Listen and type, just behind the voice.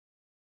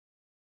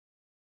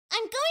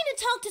I'm going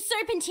to talk to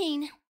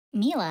Serpentine.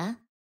 Mila?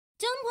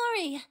 Don't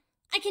worry.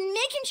 I can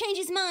make him change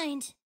his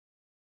mind.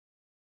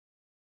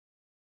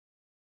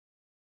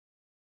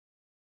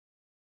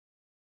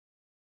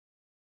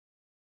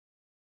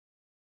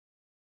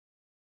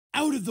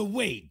 Out of the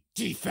way,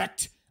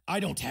 defect! I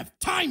don't have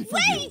time for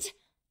you! Wait!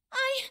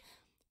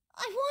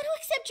 I want to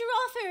accept your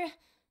offer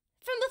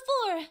from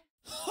before.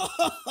 Ho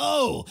ho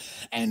ho!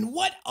 And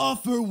what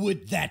offer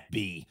would that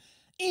be?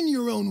 In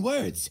your own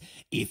words,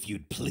 if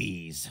you'd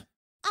please.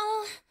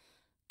 I'll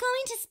go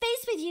into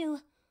space with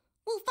you.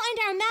 We'll find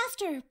our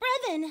master,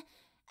 Brevin, and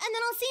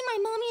then I'll see my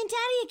mommy and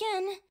daddy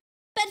again.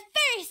 But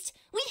first,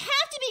 we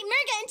have to beat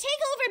Murga and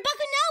take over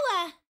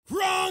Bakunawa!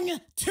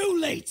 Wrong! Too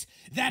late!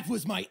 That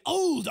was my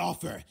old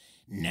offer.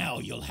 Now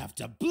you'll have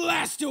to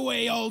blast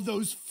away all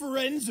those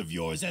friends of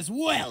yours as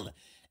well.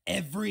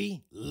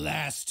 Every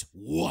last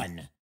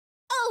one.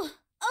 Oh,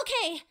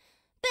 okay.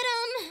 But,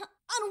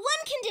 on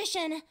one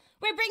condition.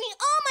 We're bringing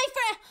all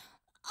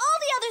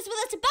the others with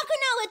us to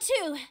Bakunawa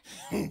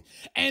too.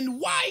 And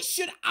why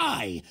should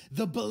I,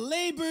 the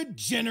belabored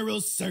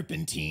General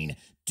Serpentine,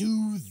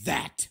 do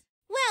that?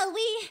 Well,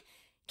 we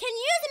can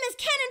use them as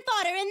cannon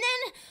fodder and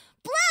then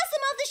blast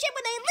them off the ship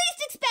when they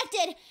least expect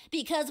it,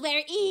 because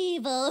we're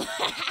evil.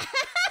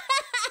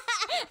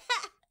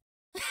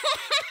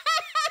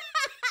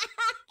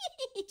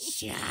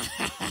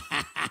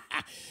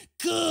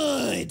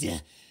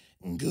 Good.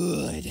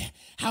 Good.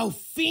 How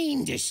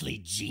fiendishly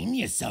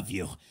genius of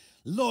you.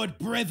 Lord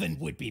Brevin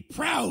would be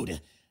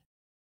proud.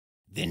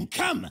 Then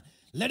come,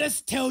 let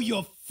us tell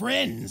your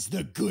friends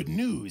the good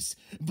news.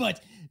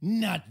 But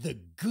not the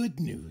good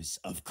news,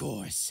 of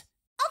course.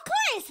 Of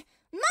course!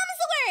 Mum's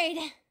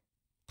the word!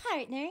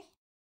 Partner.